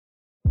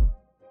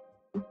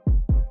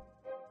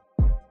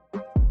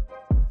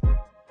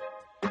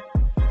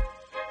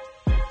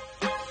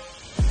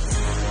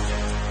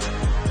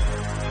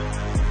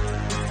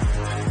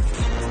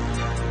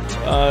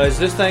Is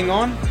this thing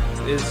on?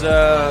 Is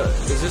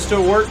this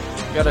still work?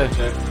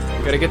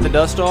 Gotta get the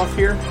dust off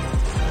here.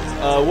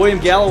 William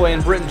Galloway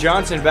and Britton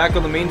Johnson back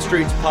on the Main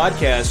Streets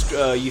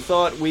podcast. You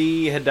thought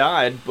we had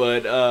died,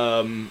 but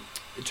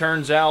it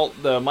turns out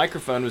the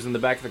microphone was in the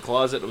back of the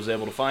closet. I was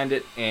able to find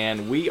it,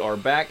 and we are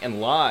back and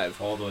live.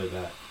 All the way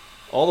back.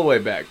 All the way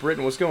back.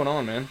 Britton, what's going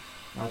on, man?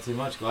 Not too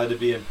much. Glad to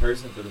be in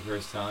person for the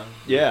first time.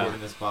 Yeah. Recording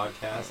this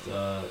podcast,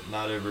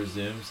 not over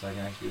Zoom, so I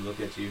can actually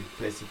look at you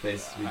face to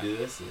face as we do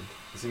this. And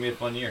it's going to be a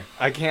fun year.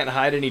 I can't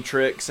hide any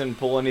tricks and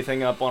pull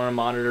anything up on a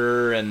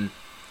monitor and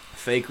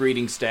fake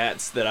reading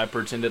stats that I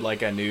pretended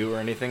like I knew or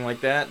anything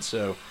like that.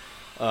 So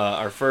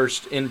our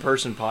first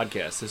in-person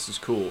podcast. This is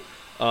cool.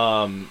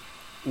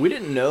 We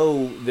didn't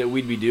know that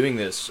we'd be doing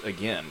this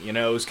again. You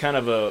know, it was kind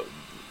of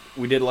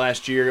we did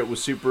last year. It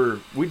was super,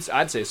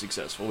 I'd say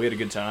successful. We had a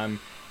good time.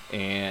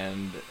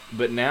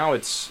 But now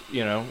it's,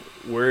 you know,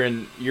 you're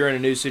in a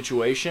new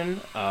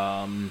situation,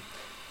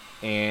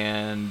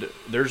 and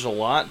there's a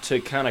lot to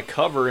kind of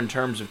cover in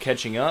terms of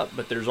catching up,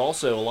 but there's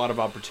also a lot of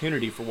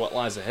opportunity for what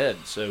lies ahead.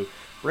 So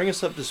bring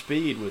us up to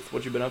speed with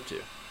what you've been up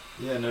to.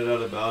 Yeah, no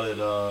doubt about it.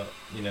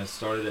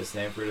 Started at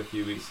Stanford a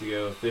few weeks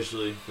ago,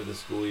 officially for the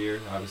school year.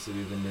 Obviously,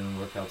 we've been doing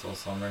workouts all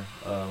summer.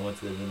 Went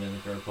to the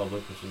Dominican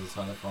Republic, which was a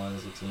ton of fun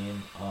as a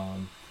team.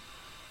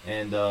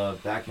 And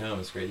back home,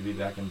 it's great to be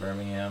back in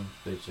Birmingham,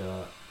 which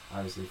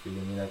obviously for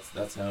me,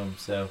 that's home.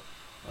 So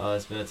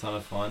it's been a ton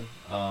of fun,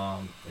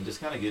 and just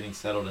kind of getting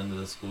settled into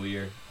the school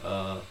year.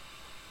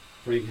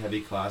 Pretty heavy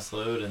class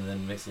load, and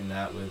then mixing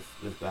that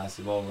with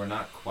basketball. We're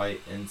not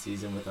quite in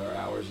season with our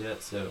hours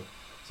yet, so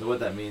what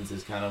that means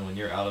is kind of when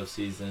you're out of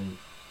season,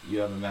 you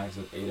have a max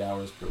of 8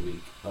 hours per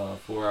week,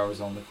 4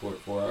 hours on the court,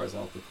 4 hours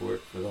off the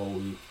court for the whole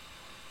week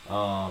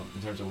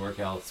in terms of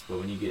workouts. But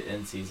when you get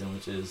in season,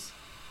 which is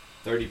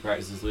 30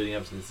 practices leading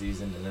up to the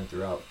season, and then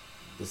throughout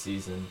the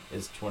season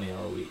is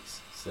 20-hour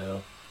weeks.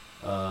 So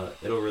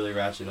it'll really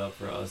ratchet up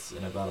for us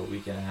in about a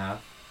week and a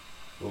half.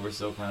 But we're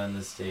still kind of in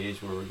this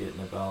stage where we're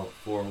getting about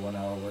 4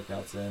 1-hour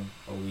workouts in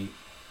a week,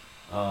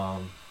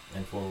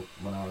 and 4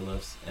 1-hour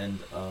lifts. And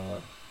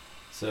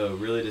so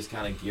really just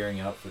kind of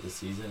gearing up for the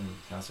season and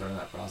kind of starting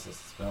that process.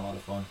 It's been a lot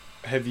of fun.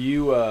 Have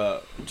you,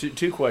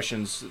 two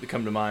questions that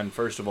come to mind.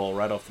 First of all,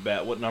 right off the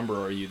bat, what number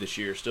are you this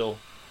year? Still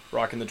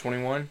rocking the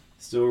 21?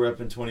 Still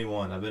repping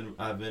 21.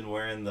 I've been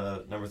wearing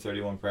the number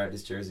 31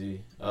 practice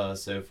jersey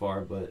so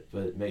far, but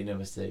make no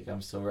mistake,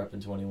 I'm still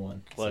repping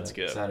 21. Let's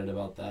go. Excited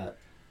about that.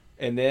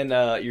 And then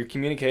your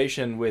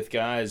communication with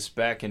guys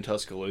back in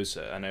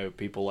Tuscaloosa. I know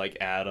people like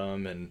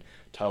Adam and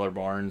Tyler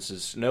Barnes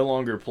is no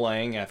longer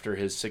playing after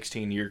his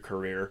 16-year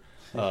career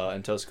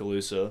in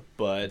Tuscaloosa,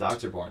 but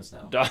Dr. Barnes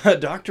now.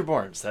 Dr.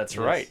 Barnes, that's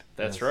yes. right.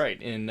 That's yes.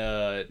 right. In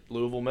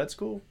Louisville Med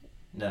School?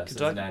 No,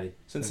 Kentucky?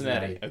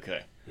 Cincinnati.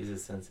 Okay. He's at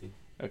Cincy.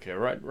 Okay,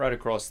 right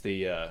across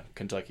the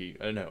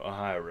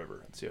Ohio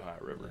River. It's the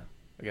Ohio River. Yeah.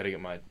 I got to get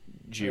my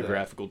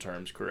geographical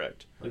terms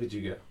correct. Look at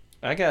you go.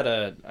 I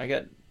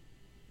got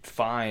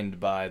fined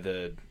by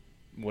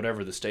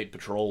whatever the state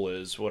patrol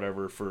is,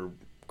 whatever, for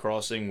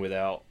crossing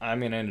without. I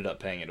mean, I ended up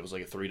paying it. It was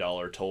like a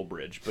 $3 toll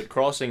bridge, but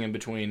crossing in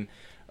between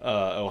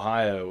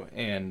Ohio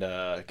and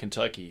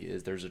Kentucky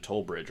there's a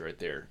toll bridge right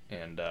there,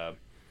 and I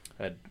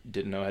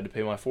didn't know I had to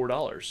pay my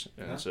 $4,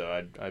 and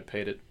so I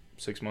paid it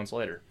 6 months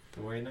later. The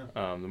more you know.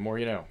 The more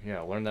you know. Yeah,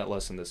 I learned that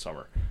lesson this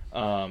summer.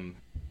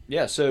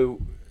 Yeah, so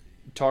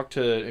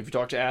if you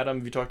talk to Adam,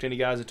 have you talked to any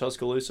guys at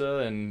Tuscaloosa,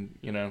 and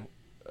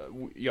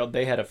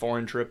they had a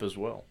foreign trip as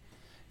well.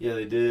 Yeah,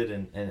 they did,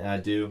 and I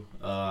do.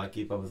 I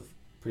keep up with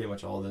pretty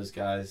much all those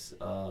guys.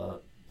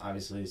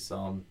 Obviously,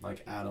 some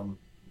like Adam,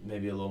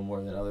 maybe a little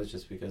more than others,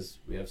 just because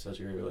we have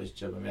such a great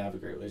relationship. I mean, I have a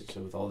great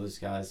relationship with all those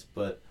guys.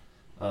 But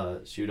I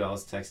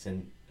was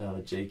texting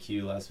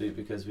JQ last week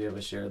because we have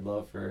a shared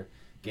love for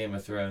Game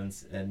of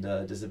Thrones and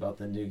just about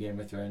the new Game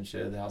of Thrones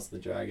show, The House of the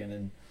Dragon,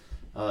 and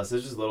so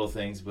it's just little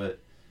things. But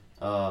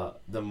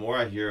the more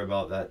I hear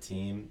about that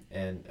team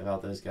and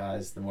about those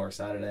guys, the more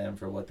excited I am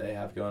for what they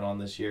have going on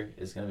this year.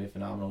 It's going to be a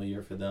phenomenal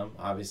year for them.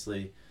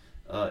 Obviously,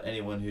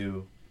 anyone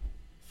who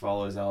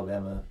follows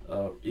Alabama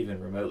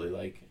even remotely,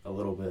 like a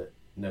little bit,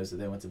 knows that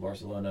they went to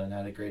Barcelona and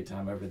had a great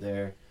time over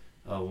there,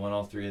 won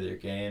all 3 of their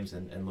games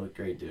and looked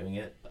great doing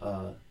it.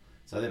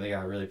 So I think they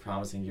got a really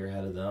promising year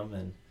ahead of them,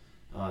 and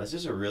it's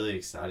just a really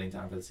exciting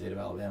time for the state of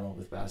Alabama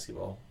with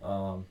basketball.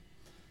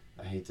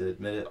 I hate to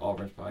admit it,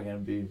 Auburn's probably going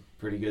to be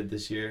pretty good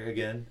this year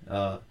again.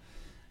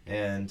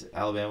 And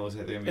Alabama looks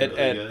like they're going to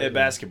be really good. At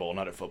basketball,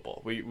 not at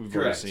football. We've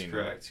already seen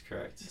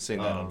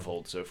that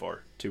unfold so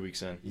far, 2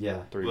 weeks in.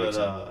 Yeah, 3 weeks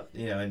in.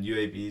 And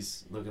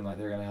UAB's looking like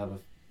they're going to have a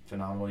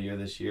phenomenal year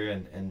this year,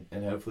 and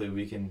hopefully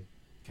we can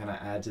kind of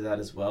add to that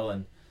as well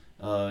and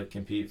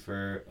compete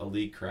for a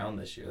league crown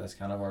this year. That's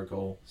kind of our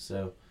goal.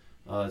 So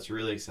it's a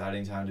really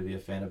exciting time to be a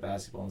fan of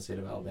basketball in the state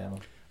of Alabama.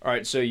 All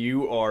right, so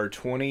you are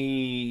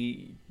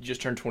 20,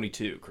 just turned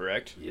 22,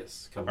 correct?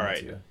 Yes, a couple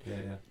months ago.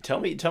 Yeah. Tell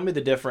me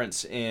the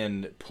difference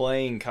in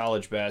playing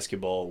college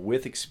basketball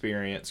with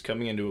experience,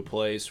 coming into a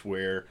place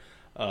where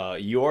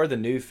You are the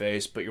new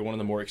face, but you're one of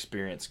the more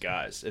experienced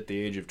guys at the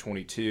age of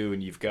 22,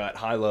 and you've got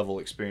high-level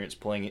experience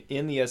playing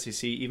in the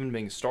SEC, even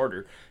being a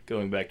starter,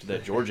 going back to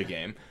that Georgia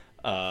game.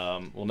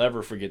 We'll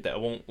never forget that.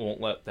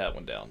 Won't let that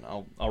one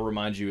down. I'll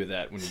remind you of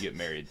that when you get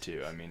married,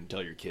 too. I mean,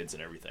 tell your kids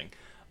and everything.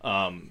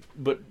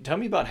 But tell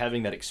me about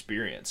having that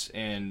experience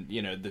and,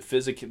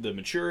 the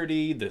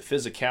maturity, the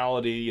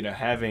physicality,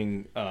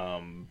 having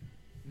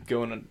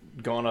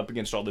gone up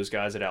against all those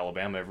guys at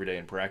Alabama every day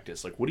in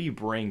practice. Like, what do you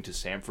bring to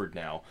Samford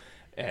now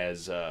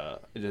as a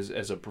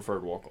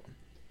preferred walk-on?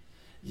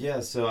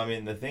 Yeah, so I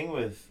mean the thing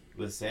with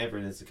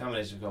Samford, it's a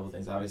combination of a couple of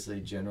things. Obviously,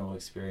 general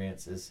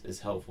experience is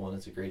helpful and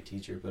it's a great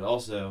teacher, but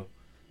also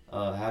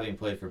having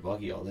played for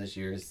Bucky all this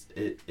year,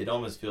 it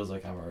almost feels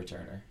like I'm a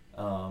returner.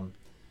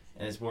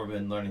 And it's more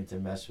been learning to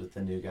mesh with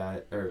the new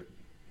guy or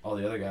all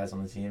the other guys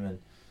on the team, and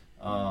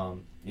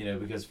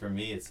because for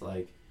me it's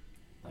like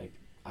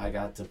I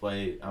got to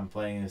play. I'm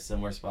playing in a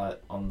similar spot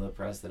on the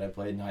press that I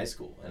played in high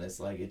school, and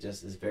it's like it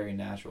just is very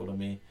natural to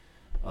me.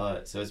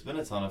 So it's been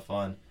a ton of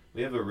fun.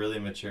 We have a really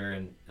mature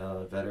and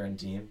veteran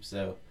team,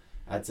 so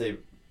I'd say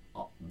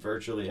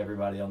virtually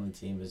everybody on the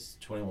team is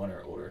 21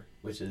 or older,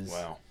 which is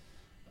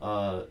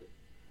wow.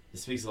 It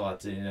speaks a lot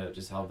to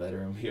just how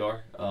veteran we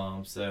are.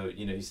 So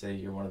you say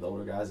you're one of the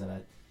older guys, and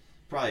I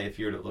probably, if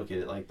you were to look at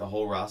it like the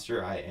whole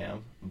roster, I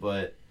am,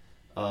 but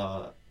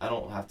I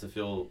don't have to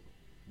feel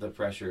the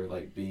pressure of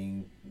like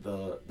being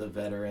the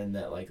veteran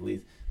that like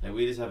leads. Like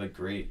we just have a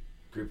great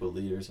group of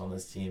leaders on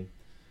this team.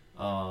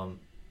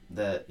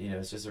 That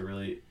it's just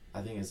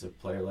I think it's a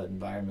player-led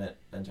environment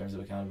in terms of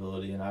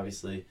accountability, and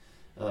obviously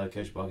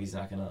Coach Bucky's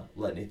not gonna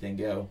let anything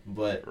go.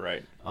 But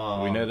right,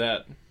 we know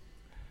that.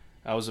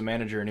 I was a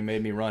manager and he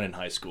made me run in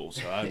high school,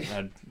 so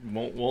I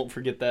won't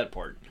forget that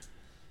part.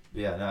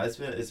 Yeah, no,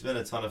 it's been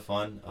a ton of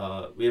fun.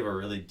 We have a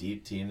really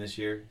deep team this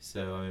year,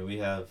 so I mean we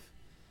have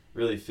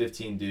really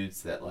 15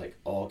 dudes that like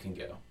all can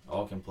go,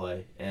 all can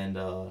play, and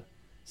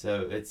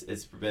so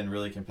it's been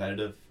really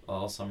competitive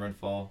all summer and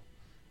fall.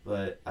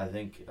 But I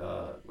think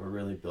we're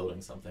really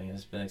building something, and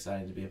it's been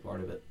exciting to be a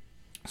part of it.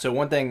 So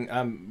one thing,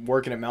 I'm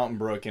working at Mountain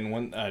Brook,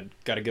 and I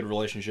got a good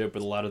relationship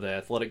with a lot of the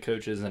athletic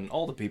coaches and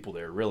all the people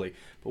there, really.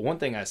 But one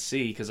thing I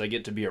see, because I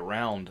get to be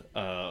around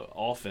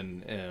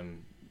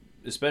often,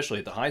 especially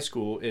at the high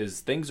school,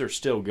 is things are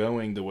still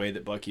going the way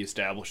that Bucky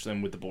established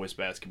them with the boys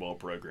basketball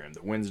program,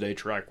 the Wednesday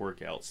track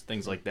workouts,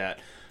 things like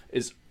that.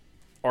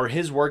 Are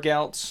his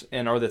workouts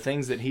and are the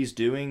things that he's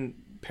doing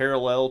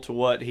parallel to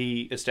what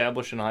he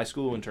established in high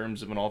school in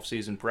terms of an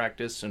off-season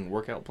practice and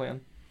workout plan?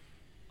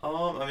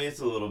 I mean,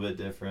 it's a little bit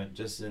different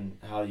just in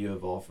how you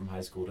evolve from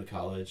high school to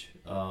college.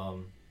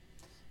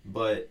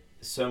 But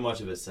so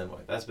much of it's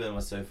similar. That's been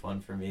what's so fun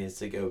for me is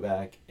to go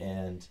back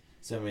and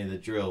so many of the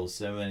drills,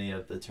 so much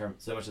of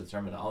the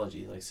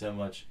terminology, like so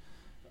much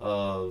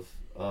of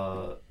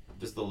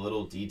just the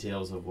little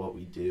details of what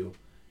we do.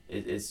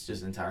 It's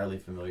just entirely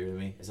familiar to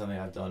me. It's something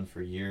I've done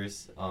for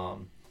years.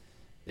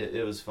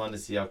 It was fun to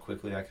see how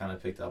quickly I kind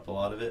of picked up a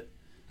lot of it.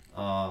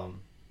 But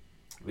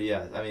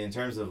yeah, I mean, in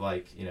terms of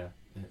like,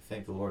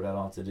 thank the Lord I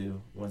don't have to do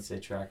Wednesday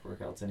track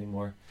workouts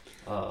anymore.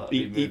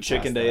 Eat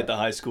chicken day at the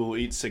high school,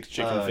 eat 6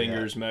 chicken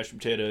fingers, mashed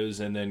potatoes,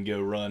 and then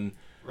go run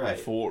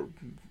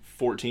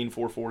 14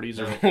 440s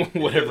or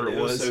whatever it was.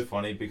 It was so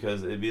funny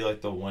because it'd be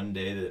like the one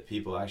day that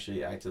people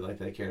actually acted like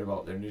they cared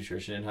about their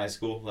nutrition in high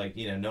school. Like,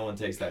 no one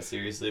takes that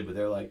seriously, but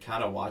they're like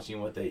kind of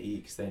watching what they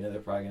eat because they know they're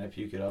probably going to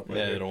puke it up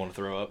later. Yeah, they don't want to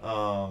throw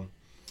up.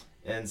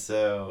 And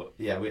so,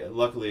 yeah,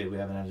 luckily we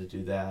haven't had to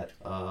do that.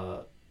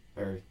 I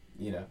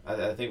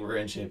think we're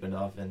in shape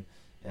enough,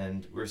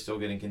 and we're still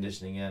getting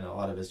conditioning in. A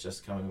lot of it's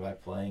just coming by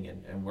playing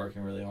and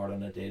working really hard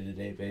on a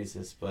day-to-day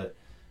basis. But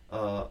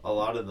a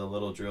lot of the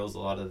little drills, a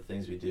lot of the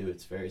things we do,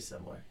 it's very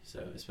similar.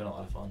 So it's been a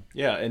lot of fun.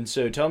 Yeah, and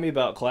so tell me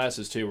about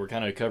classes, too. We're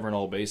kind of covering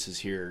all bases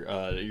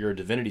here. You're a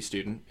divinity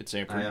student at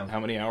Samford. I am. How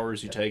many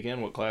hours you take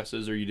in? What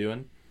classes are you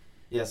doing?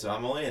 Yeah, so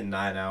I'm only in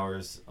 9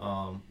 hours,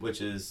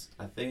 which is,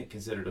 I think,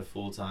 considered a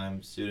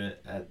full-time student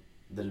at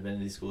the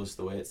divinity school, just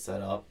the way it's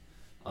set up.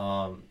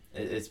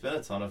 It's been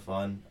a ton of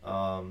fun.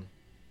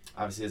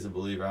 Obviously, as a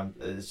believer,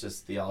 it's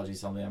just theology,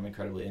 something I'm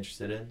incredibly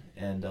interested in,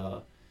 and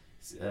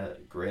it's a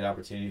great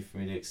opportunity for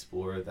me to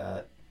explore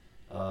that.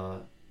 I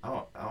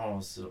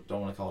almost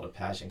don't want to call it a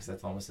passion because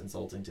that's almost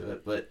insulting to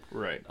it, but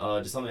right.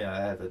 Just something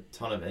I have a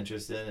ton of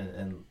interest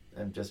in,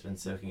 and just been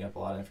soaking up a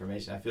lot of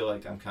information. I feel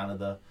like I'm kind of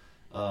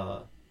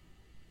the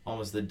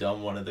almost the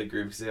dumb one of the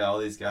group because all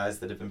these guys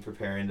that have been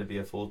preparing to be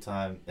a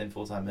full-time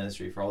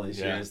ministry for all these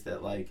years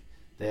that like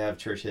they have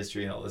church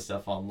history and all this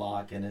stuff on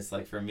lock, and it's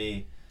like for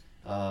me,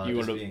 you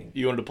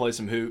wanted to play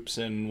some hoops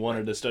and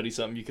wanted to study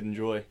something you could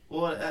enjoy.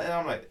 Well,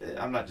 and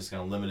I'm not just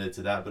gonna limit it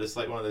to that, but it's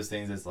like one of those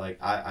things. It's like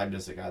I'm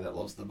just a guy that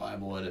loves the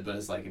Bible in it, but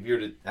it's like if you were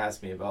to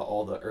ask me about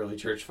all the early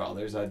church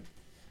fathers, I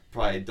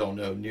probably don't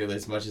know nearly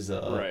as much as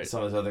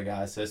some of those other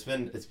guys. So it's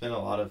been a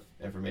lot of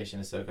information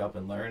to soak up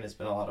and learn. It's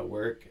been a lot of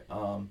work.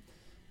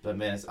 But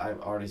man,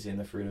 I've already seen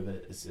the fruit of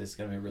it. It's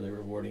going to be a really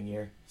rewarding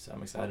year, so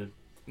I'm excited.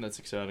 That's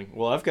exciting.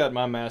 Well, I've got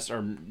my master,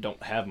 or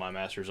don't have my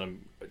master's.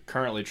 I'm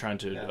currently trying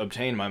to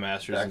obtain my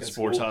master's Back in in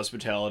sports school.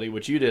 hospitality,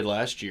 which you did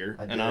last year.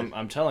 I And did.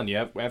 I'm telling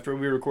you, after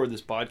we record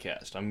this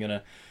podcast, I'm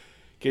gonna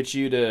get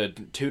you to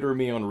tutor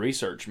me on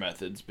research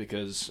methods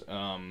because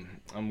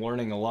I'm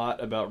learning a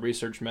lot about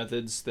research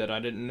methods that I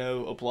didn't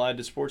know applied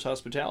to sports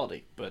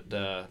hospitality. But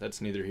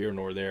that's neither here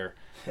nor there.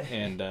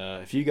 And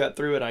if you got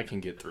through it, I can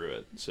get through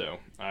it. So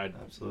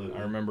Absolutely.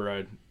 I remember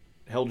I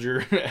held your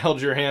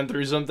hand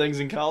through some things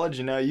in college,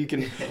 and now you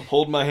can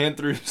hold my hand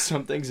through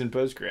some things in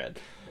postgrad.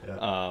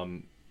 Yeah.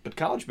 But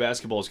college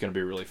basketball is going to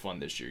be really fun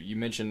this year. You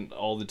mentioned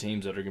all the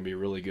teams that are going to be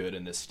really good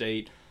in this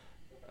state.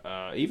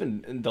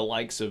 Even the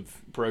likes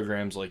of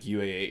programs like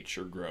UAH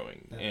are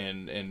growing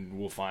and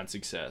will find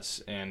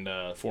success. And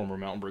former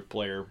Mountain Brook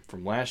player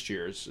from last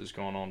year is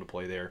going on to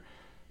play there.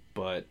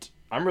 But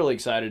I'm really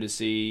excited to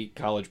see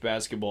college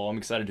basketball. I'm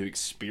excited to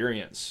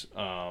experience.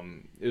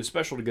 It was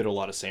special to go to a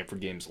lot of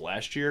Sanford games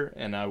last year,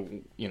 and I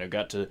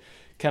got to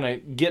kind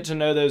of get to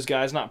know those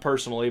guys, not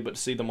personally, but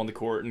to see them on the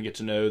court and get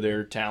to know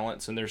their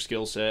talents and their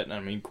skill set. And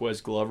I mean,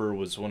 Quez Glover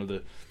was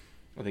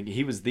I think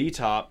he was the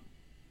top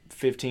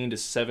 15 to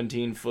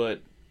 17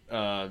 foot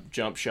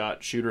jump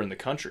shot shooter in the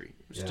country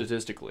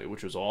statistically,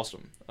 which was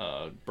awesome.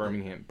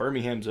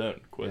 Birmingham's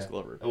own Quez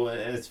Glover. Well,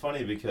 and it's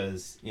funny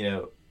because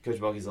Coach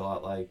Bucky's a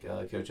lot like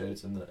Coach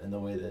Oates in the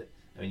way that,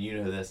 I mean, you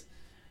know this,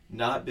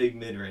 not big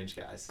mid-range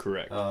guys.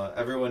 Correct.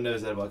 Everyone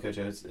knows that about Coach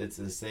Oates. It's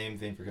the same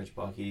thing for Coach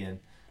Bucky, and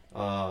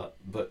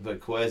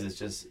but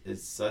Quez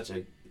is such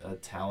a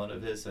talent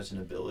of his, such an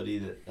ability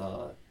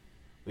that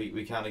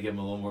we kind of give him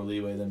a little more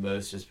leeway than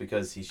most, just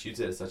because he shoots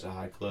it at such a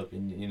high clip.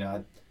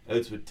 And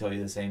Oates would tell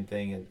you the same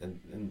thing,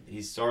 and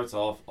he starts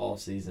off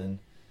season.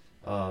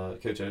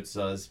 Coach Oates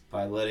does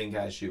by letting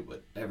guys shoot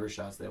whatever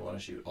shots they want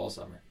to shoot all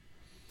summer.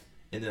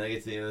 And then I get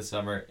to the end of the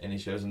summer, and he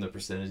shows them the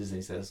percentages, and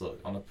he says, look,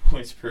 on a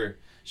points per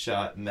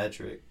shot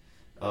metric,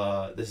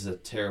 this is a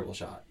terrible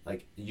shot.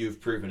 Like,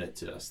 you've proven it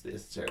to us.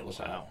 It's a terrible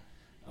shot.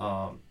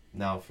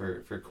 Now,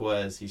 for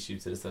Quez, he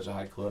shoots it at such a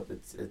high clip,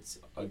 it's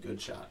a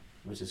good shot,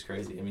 which is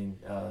crazy. I mean,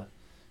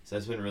 so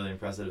it's been really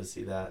impressive to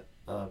see that.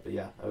 But,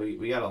 yeah,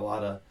 we got a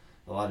lot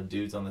of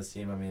dudes on this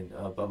team. I mean,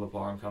 Bubba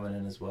Parham coming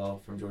in as well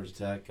from Georgia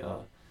Tech.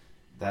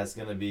 That's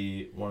going to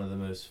be one of the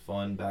most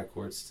fun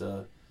backcourts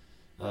to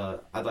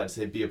I'd like to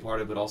say be a part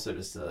of, but also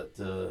just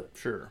to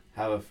sure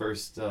have a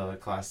first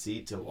class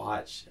seat to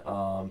watch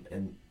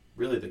and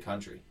really the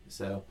country.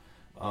 So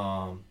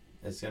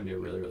it's going to be a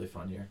really, really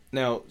fun year.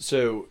 Now,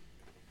 so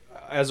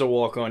as a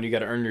walk-on, you got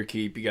to earn your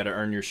keep, you got to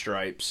earn your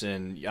stripes,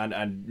 and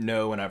I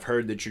know and I've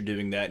heard that you're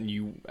doing that, and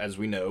you, as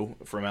we know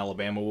from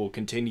Alabama, will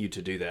continue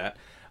to do that.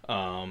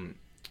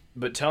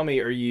 But tell me,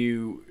 are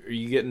you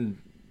getting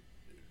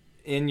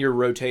in your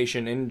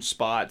rotation in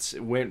spots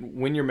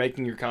when you're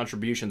making your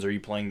contributions? Are you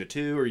playing the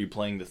 2? Are you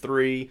playing the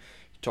 3? You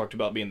talked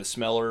about being the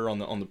smeller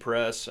on the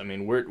press. I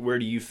mean, where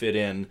do you fit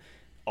in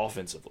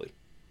offensively?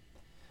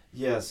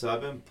 Yeah, so I've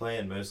been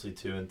playing mostly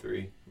 2 and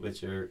 3,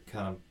 which are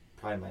kind of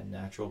probably my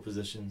natural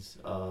positions.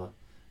 A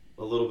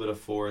little bit of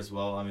 4 as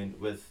well. I mean,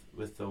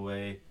 with the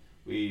way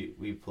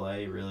we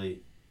play,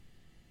 really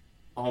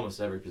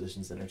almost every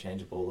position's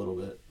interchangeable a little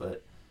bit,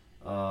 but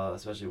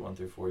especially 1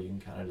 through 4, you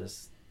can kind of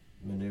just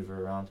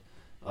maneuver around.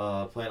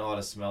 Playing a lot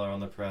of smeller on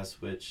the press,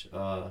 which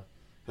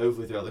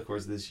hopefully throughout the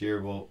course of this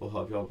year will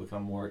help y'all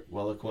become more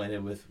well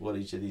acquainted with what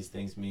each of these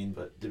things mean.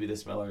 But to be the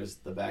smeller is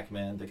the back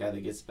man, the guy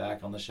that gets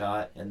back on the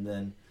shot, and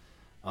then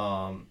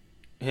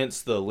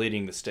hence the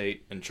leading the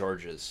state in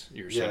charges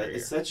your senior year.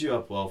 It sets you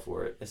up well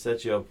for it. It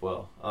sets you up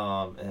well.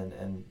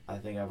 And I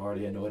think I've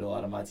already annoyed a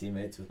lot of my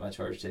teammates with my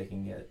charge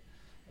taking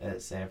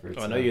at Sanford.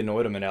 I know you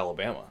annoyed them in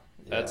Alabama.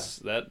 Yeah.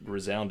 That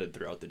resounded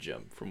throughout the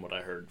gym from what I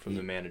heard from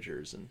the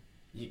managers. And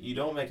you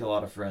don't make a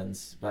lot of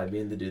friends by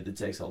being the dude that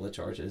takes all the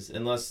charges,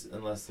 unless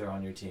they're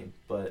on your team.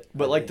 But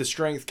like the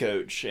strength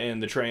coach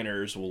and the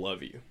trainers will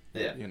love you.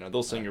 Yeah,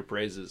 they'll sing your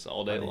praises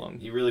all day long.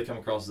 You really come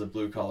across as a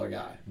blue collar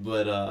guy,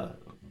 but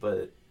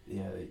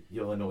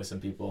you'll annoy some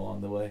people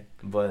along the way.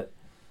 But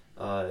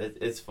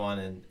it's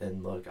fun,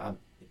 and look,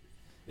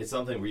 it's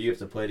something where you have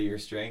to play to your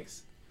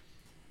strengths.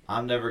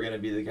 I'm never gonna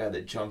be the guy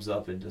that jumps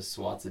up and just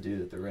swats a dude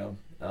at the rim.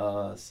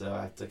 So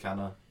I have to kind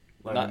of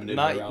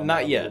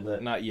not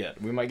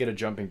yet. We might get a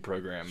jumping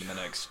program in the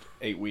next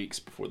 8 weeks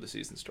before the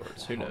season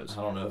starts. Who knows?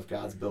 I don't know if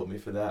God's built me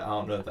for that. I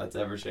don't know if that's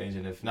ever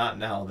changing. If not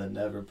now, then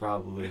never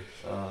probably.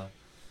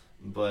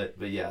 But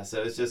yeah,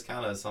 so it's just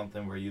kind of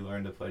something where you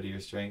learn to play to your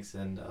strengths,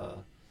 and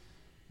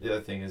the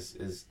other thing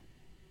is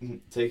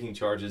taking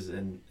charges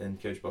in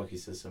Coach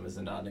Bucky's system is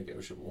a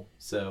non-negotiable.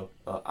 So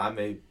I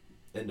may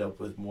end up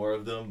with more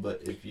of them,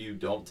 but if you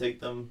don't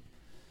take them.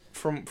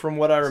 From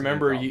what I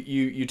remember,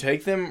 you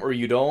take them or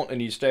you don't,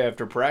 and you stay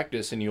after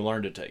practice and you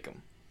learn to take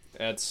them.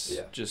 That's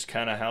just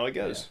kind of how it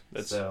goes. Yeah.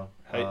 That's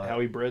how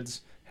he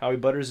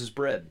butters his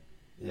bread.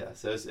 Yeah,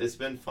 so it's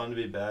been fun to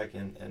be back,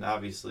 and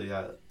obviously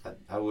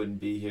I wouldn't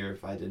be here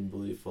if I didn't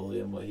believe fully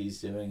in what he's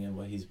doing and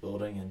what he's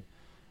building, and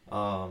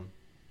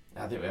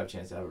I think we have a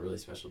chance to have a really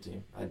special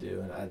team. I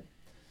do, and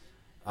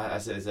I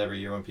say this every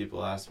year when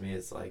people ask me.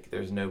 It's like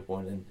there's no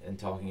point in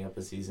talking up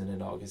a season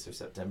in August or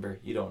September.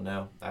 You don't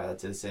know.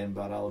 I'd say the same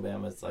about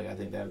Alabama. It's like I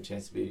think they have a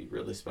chance to be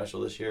really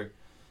special this year.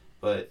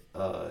 But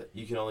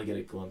you can only get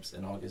a glimpse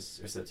in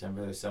August or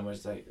September. There's so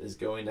much that is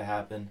going to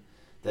happen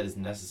that is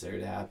necessary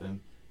to happen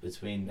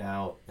between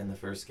now and the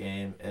first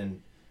game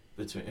and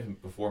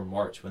before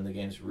March when the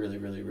games really,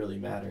 really, really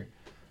matter.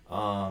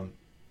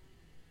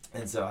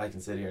 And so I can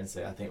sit here and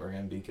say, I think we're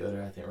going to be good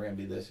or I think we're going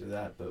to be this or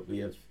that. But we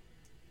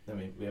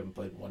haven't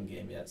played one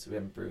game yet, so we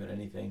haven't proven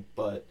anything.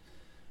 But,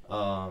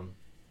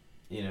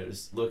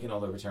 just looking at all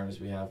the returners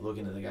we have,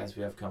 looking at the guys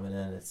we have coming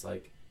in, it's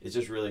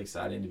just really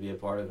exciting to be a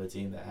part of a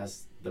team that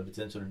has the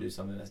potential to do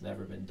something that's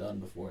never been done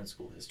before in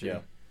school history. Yeah.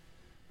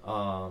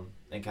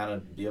 And kind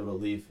of be able to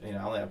leave, I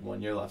only have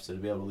 1 year left, so to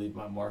be able to leave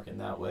my mark in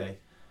that way,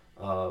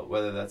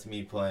 whether that's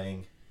me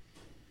playing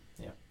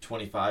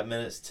 25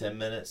 minutes, 10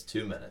 minutes,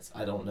 2 minutes.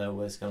 I don't know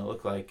what it's going to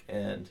look like,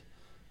 and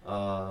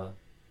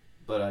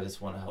but I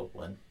just want to help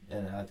win.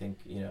 And I think,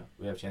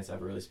 we have a chance to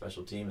have a really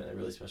special team and a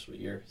really special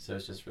year. So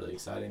it's just really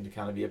exciting to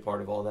kind of be a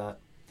part of all that.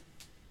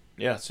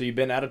 Yeah, so you've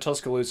been out of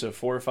Tuscaloosa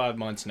 4 or 5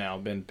 months now,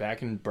 been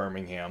back in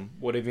Birmingham.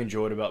 What have you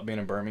enjoyed about being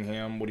in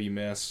Birmingham? What do you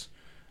miss?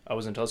 I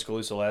was in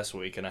Tuscaloosa last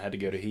week, and I had to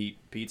go to Heat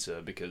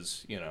Pizza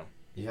because,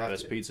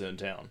 best pizza in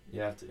town.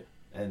 You have to.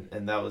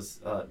 And that was,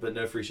 but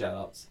no free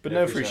shout-outs. But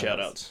no free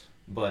shout-outs.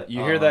 But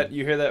you hear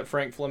that,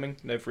 Frank Fleming?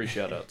 No free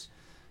shout-outs.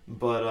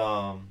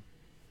 But,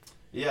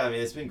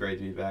 it's been great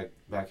to be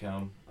back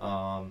home.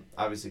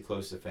 Obviously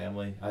close to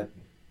family.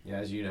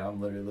 As you know, I'm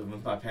literally living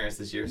with my parents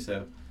this year,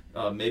 so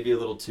maybe a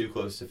little too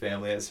close to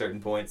family at certain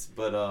points.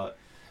 But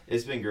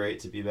it's been great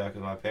to be back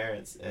with my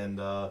parents. And,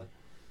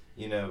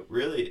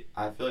 really,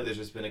 I feel like there's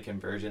just been a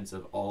convergence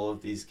of all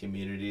of these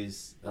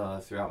communities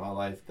throughout my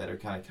life that are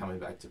kind of coming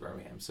back to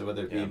Birmingham. So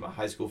whether it be my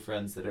high school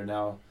friends that are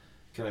now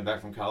coming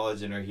back from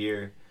college and are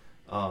here,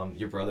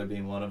 your brother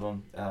being one of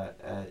them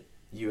at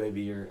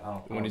UAB or I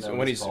don't know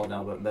what it's called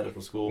now, but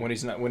medical school. When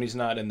he's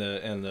not in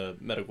the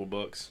medical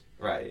books.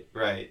 Right.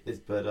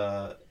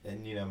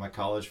 And my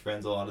college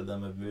friends, a lot of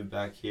them have moved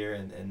back here,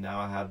 and now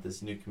I have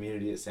this new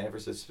community at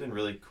Sanford. So it's been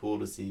really cool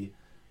to see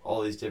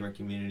all these different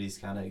communities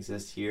kind of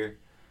exist here.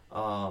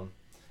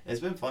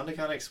 It's been fun to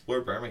kind of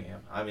explore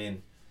Birmingham.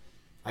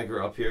 I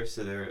grew up here,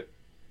 so there are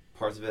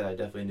parts of it I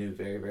definitely knew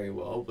very, very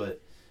well,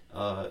 but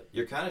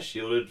you're kind of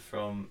shielded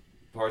from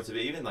parts of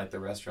it, even like the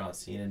restaurant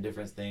scene and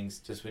different things,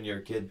 just when you're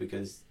a kid,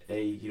 because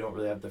you don't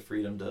really have the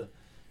freedom to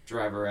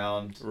drive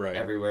around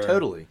everywhere.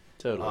 Totally.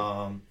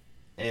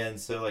 And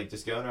so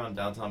just going around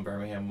downtown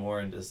Birmingham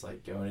more and just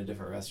going to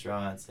different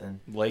restaurants,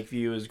 and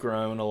Lakeview has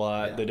grown a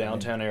lot. The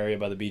downtown area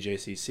by the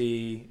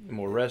BJCC,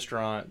 more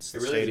restaurants.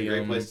 It really is a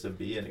great place to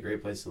be and a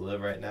great place to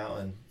live right now.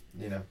 And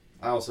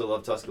I also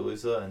love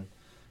Tuscaloosa, and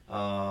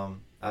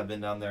I've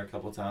been down there a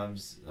couple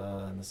times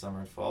in the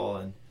summer and fall,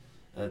 and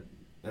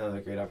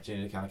another great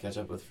opportunity to kind of catch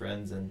up with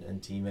friends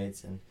and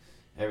teammates and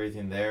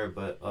everything there.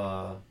 But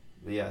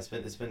yeah,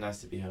 it's been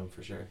nice to be home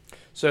for sure.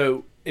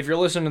 So if you're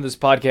listening to this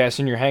podcast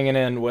and you're hanging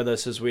in with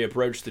us as we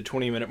approach the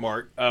 20-minute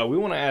mark, we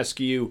want to ask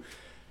you,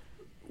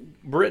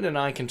 Britton and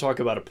I can talk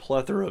about a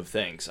plethora of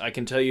things. I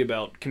can tell you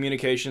about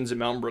communications at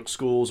Mountain Brook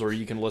Schools, or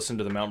you can listen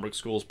to the Mountain Brook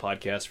Schools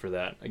podcast for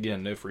that.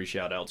 Again, no free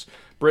shout-outs.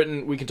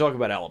 Britton, we can talk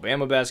about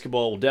Alabama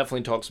basketball. We'll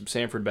definitely talk some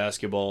Sanford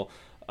basketball.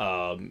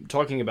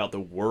 Talking about the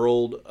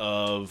world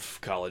of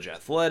college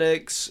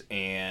athletics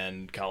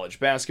and college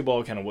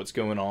basketball, kind of what's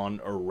going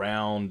on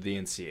around the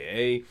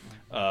NCAA.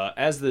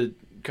 As the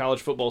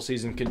college football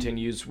season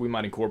continues, we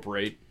might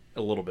incorporate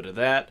a little bit of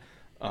that.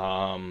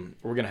 We're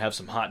going to have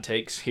some hot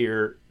takes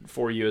here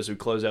for you as we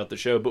close out the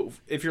show. But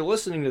if you're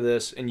listening to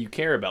this and you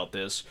care about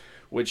this,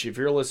 which if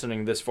you're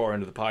listening this far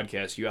into the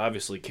podcast, you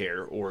obviously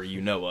care, or you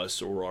know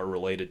us, or are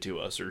related to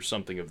us, or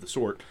something of the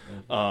sort.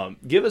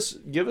 Give us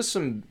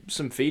some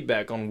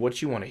feedback on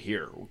what you want to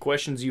hear,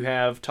 questions you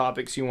have,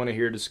 topics you want to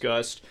hear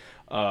discussed,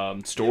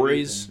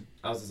 stories.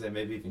 I was gonna say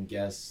maybe even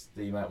guests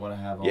that you might want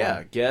to have on.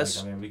 Yeah,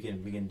 guests. We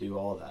can do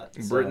all of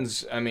that.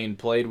 Britton's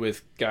played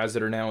with guys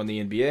that are now in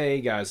the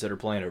NBA, guys that are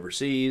playing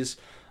overseas.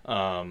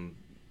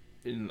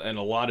 And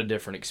a lot of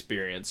different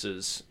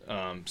experiences.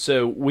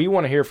 So we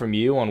want to hear from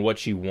you on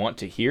what you want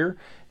to hear,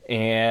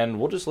 and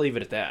we'll just leave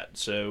it at that.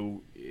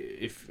 So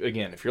if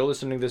you're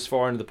listening this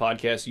far into the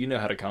podcast, you know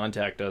how to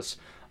contact us.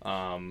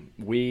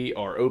 We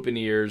are open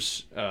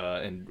ears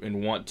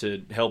and want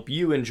to help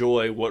you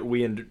enjoy what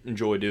we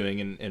enjoy doing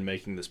in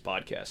making this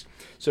podcast.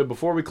 So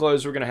before we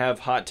close, we're going to have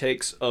hot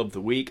takes of the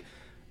week,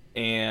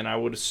 and I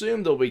would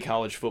assume they'll be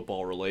college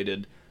football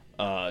related.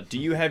 Do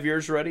you have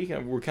yours ready?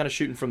 We're kind of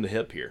shooting from the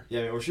hip here.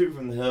 Yeah, we're shooting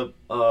from the hip.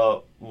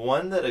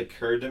 One that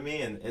occurred to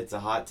me, and it's a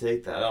hot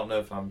take that I don't know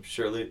if I'm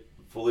surely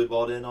fully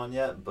bought in on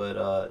yet,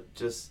 but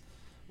just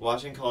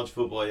watching college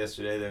football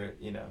yesterday,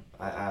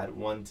 I had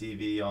one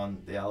TV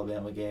on the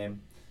Alabama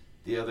game,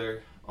 the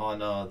other on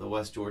the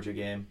West Georgia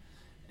game,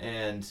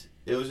 and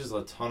it was just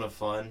a ton of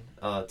fun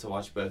to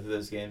watch both of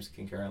those games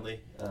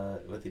concurrently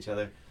with each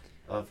other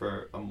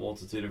for a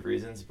multitude of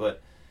reasons.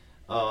 But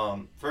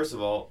First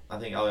of all, I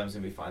think Alabama's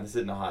gonna be fine. This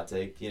isn't a hot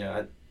take.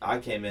 I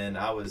came in.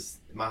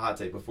 My hot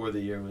take before the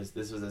year was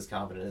this was as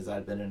confident as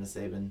I'd been in a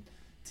Saban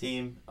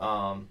team.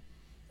 I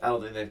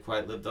don't think they've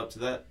quite lived up to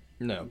that.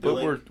 No, but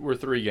we're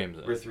 3 games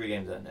in. We're 3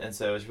 games in, and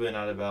so it's really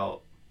not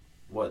about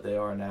what they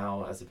are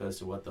now as opposed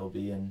to what they'll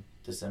be in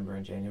December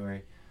and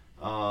January.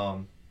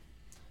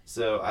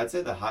 So I'd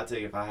say the hot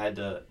take, if I had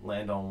to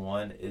land on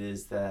one, it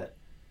is that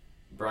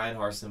Brian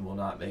Harsin will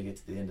not make it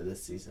to the end of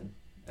this season.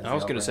 I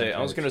was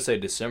gonna say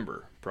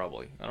December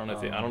probably. I don't know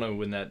I don't know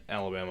when that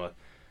Alabama.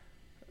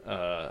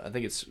 I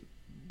think it's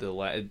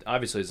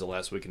obviously it's the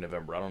last week in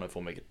November. I don't know if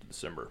we'll make it to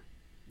December.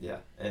 Yeah,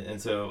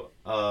 and so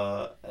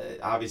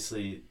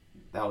obviously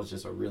that was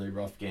just a really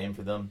rough game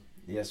for them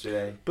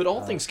yesterday. But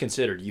all things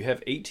considered, you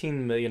have $18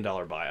 million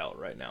buyout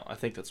right now. I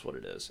think that's what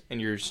it is, and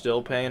you're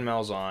still paying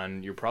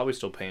Malzahn. You're probably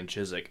still paying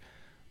Chizik.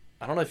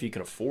 I don't know if you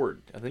can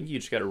afford. I think you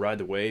just got to ride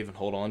the wave and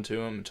hold on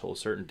to him until a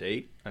certain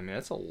date. I mean,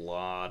 that's a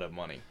lot of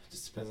money.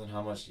 Just depends on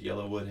how much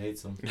Yellowwood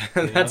hates them.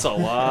 That's a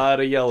lot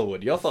of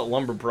Yellowwood. Y'all thought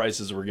lumber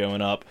prices were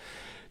going up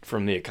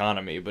from the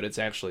economy, but it's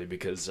actually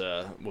because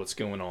what's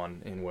going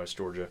on in West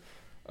Georgia.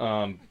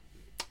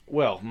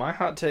 Well, my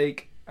hot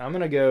take, I'm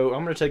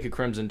gonna take a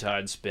Crimson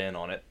Tide spin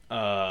on it.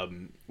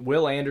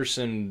 Will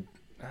Anderson,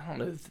 I don't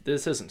know,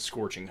 this isn't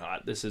scorching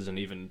hot. This isn't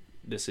even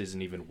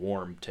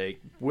warm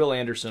take. Will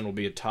Anderson will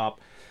be a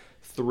top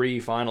 3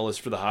 finalists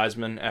for the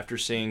Heisman after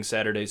seeing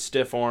Saturday's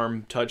stiff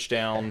arm,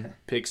 touchdown,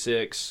 pick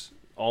 6,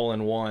 all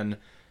in one,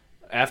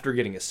 after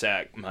getting a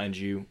sack, mind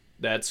you.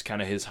 That's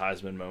kind of his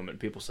Heisman moment.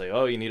 People say,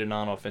 oh, you need a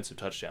non-offensive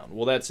touchdown.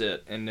 Well, that's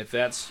it. And if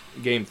that's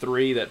game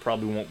 3, that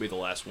probably won't be the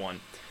last one.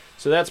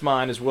 So that's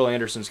mine, is Will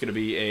Anderson's going to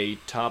be a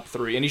top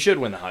 3. And he should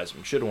win the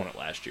Heisman. Should have won it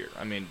last year.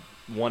 I mean,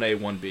 1A,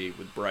 1B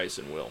with Bryce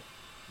and Will.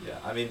 Yeah,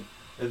 I mean,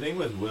 the thing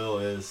with Will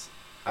is,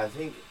 I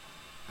think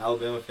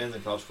Alabama fans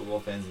and college football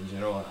fans in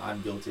general, and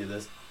I'm guilty of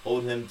this,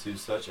 hold him to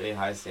such a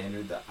high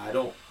standard that I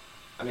don't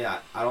think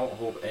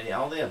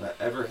I've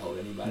ever held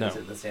anybody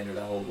to the standard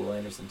I hold Will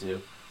Anderson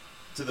to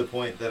the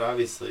point that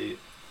obviously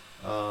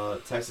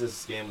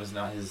Texas game was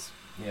not his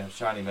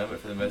shining moment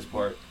for the most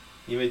part.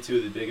 He made 2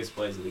 of the biggest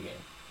plays of the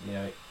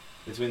game.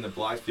 Between the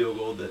blocked field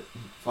goal that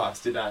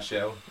Fox did not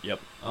show. Yep.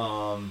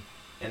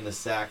 And the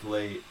sack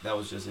late, that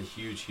was just a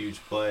huge, huge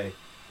play.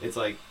 It's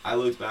like, I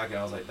looked back and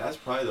I was like, that's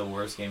probably the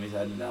worst game he's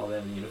had in an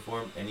Alabama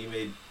uniform, and he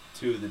made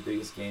 2 of the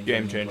biggest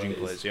game-changing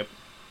plays. Yep.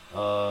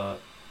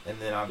 And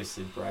then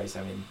obviously Bryce,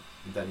 I mean,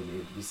 that he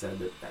needed to be said,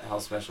 that how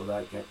special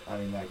that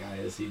guy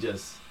is.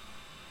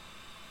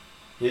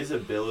 His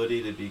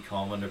ability to be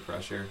calm under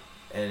pressure,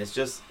 and it's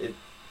just,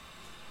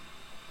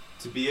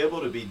 to be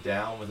able to be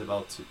down with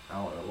about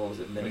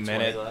minute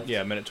 20 left?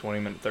 Yeah, minute 20,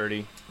 minute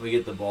 30. We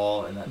get the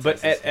ball, and that's.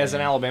 But as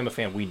an Alabama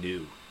fan, we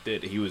knew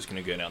that he was going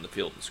to go down the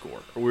field and score.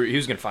 Or he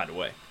was going to find a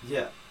way.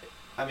 Yeah.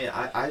 I mean,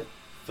 I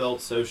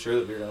felt so sure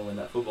that we were going to win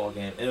that football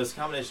game. And it was a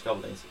combination of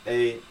a couple things.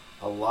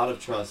 A lot of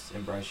trust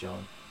in Bryce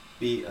Young.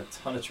 B, a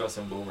ton of trust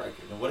in Will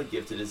Riker. And what a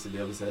gift it is to be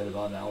able to say that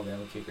about an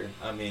Alabama kicker.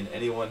 I mean,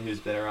 anyone who's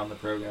been around the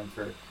program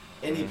for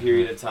any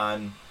period of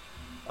time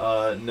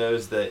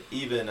knows that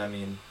even, I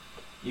mean,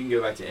 you can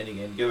go back to any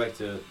game. Go back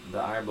to the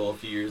Iron Bowl a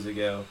few years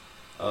ago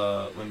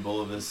when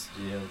Bulovis,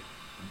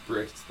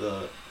 bricked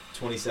the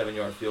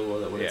 27-yard field goal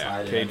that would have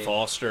tied it. Cade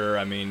Foster.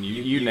 I mean,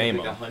 you name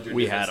them.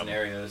 We had them.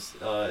 Scenarios.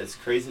 It's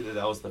crazy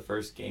that was the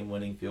first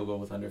game-winning field goal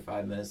with under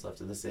 5 minutes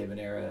left of the Saban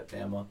era at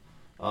Bama.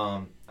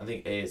 I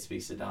think A, it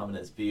speaks to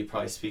dominance. B, it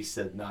probably speaks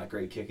to not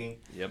great kicking.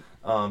 Yep.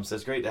 So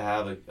it's great to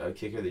have a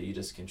kicker that you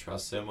just can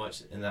trust so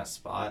much in that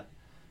spot.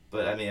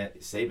 But I mean,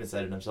 Saban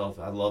said it himself.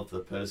 I love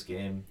the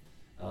post-game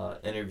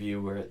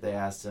interview where they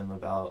asked him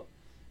about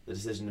the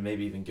decision to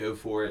maybe even go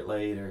for it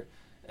late,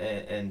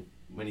 and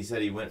when he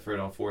said he went for it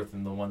on 4th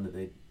and the one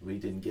that we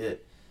didn't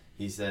get,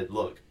 he said,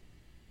 look,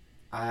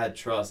 I had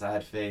trust, I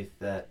had faith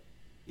that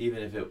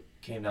even if it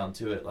came down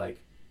to it,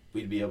 like,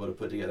 we'd be able to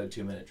put together a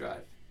 2-minute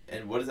drive.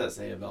 And what does that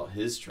say about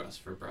his trust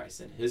for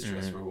Bryce and his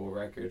trust for Will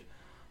Riker?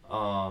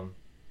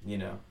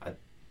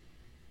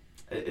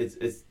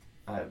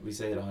 We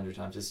say it 100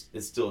 times.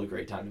 It's still a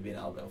great time to be an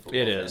Alabama football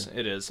fan.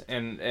 It is.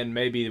 And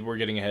maybe we're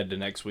getting ahead to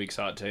next week's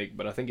hot take,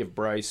 but I think if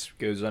Bryce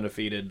goes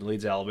undefeated,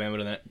 leads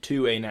Alabama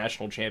to a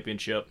national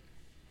championship,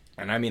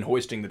 and I mean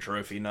hoisting the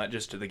trophy, not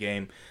just to the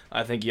game,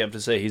 I think you have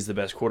to say he's the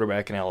best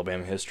quarterback in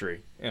Alabama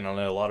history. And I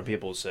know a lot of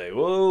people say,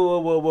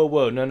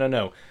 whoa,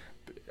 no.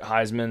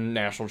 Heisman,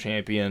 national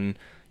champion,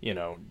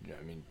 I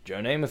mean, Joe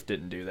Namath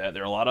didn't do that.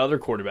 There are a lot of other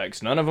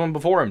quarterbacks. None of them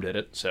before him did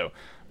it. So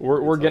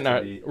we're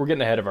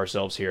getting ahead of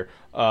ourselves here.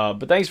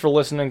 But thanks for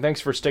listening.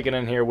 Thanks for sticking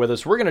in here with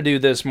us. We're going to do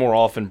this more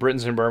often.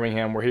 Britain's in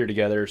Birmingham. We're here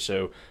together.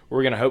 So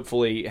we're going to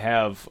hopefully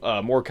have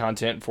more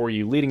content for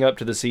you leading up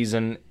to the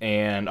season.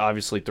 And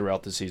obviously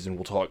throughout the season,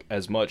 we'll talk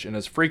as much and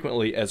as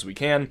frequently as we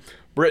can.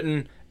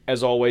 Britain,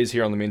 as always,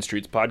 here on the Mean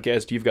Streets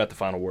Podcast, you've got the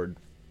final word.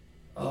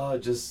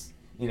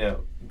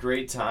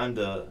 Great time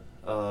to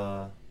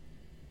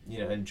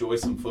enjoy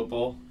some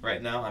football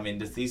right now. I mean,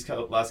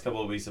 last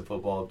couple of weeks of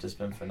football have just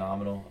been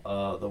phenomenal.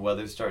 The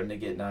weather's starting to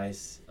get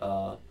nice.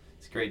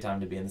 It's a great time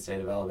to be in the state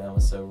of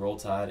Alabama. So roll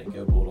Tide and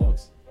go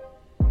Bulldogs.